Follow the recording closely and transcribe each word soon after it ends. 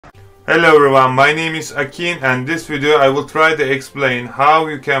Hello everyone, my name is Akin, and this video I will try to explain how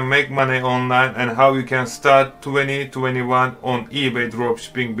you can make money online and how you can start 2021 on eBay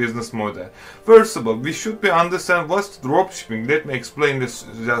dropshipping business model. First of all, we should understand what's dropshipping. Let me explain this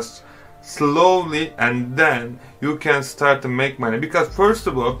just slowly and then you can start to make money. Because first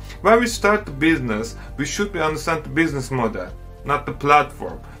of all, when we start the business, we should understand the business model, not the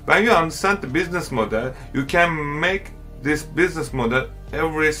platform. When you understand the business model, you can make this business model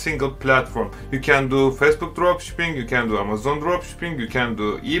every single platform. You can do Facebook dropshipping, you can do Amazon dropshipping, you can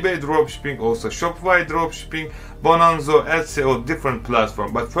do eBay dropshipping, also Shopify dropshipping, Bonanza, Etsy, or different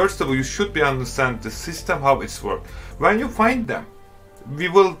platform. But first of all, you should understand the system, how it's work. When you find them, we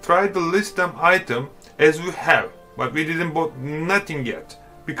will try to list them item as we have, but we didn't bought nothing yet,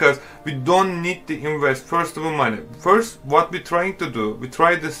 because we don't need to invest first of all money. First, what we're trying to do, we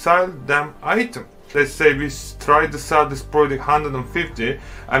try to sell them item. Let's say we try to sell this product 150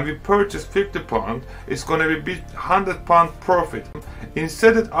 and we purchase 50 pound, it's gonna be 100 pound profit.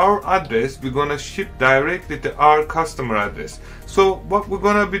 Instead of our address, we're gonna ship directly to our customer address. So what we're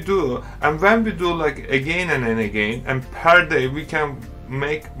gonna be do, and when we do like again and again, and per day we can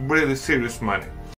make really serious money.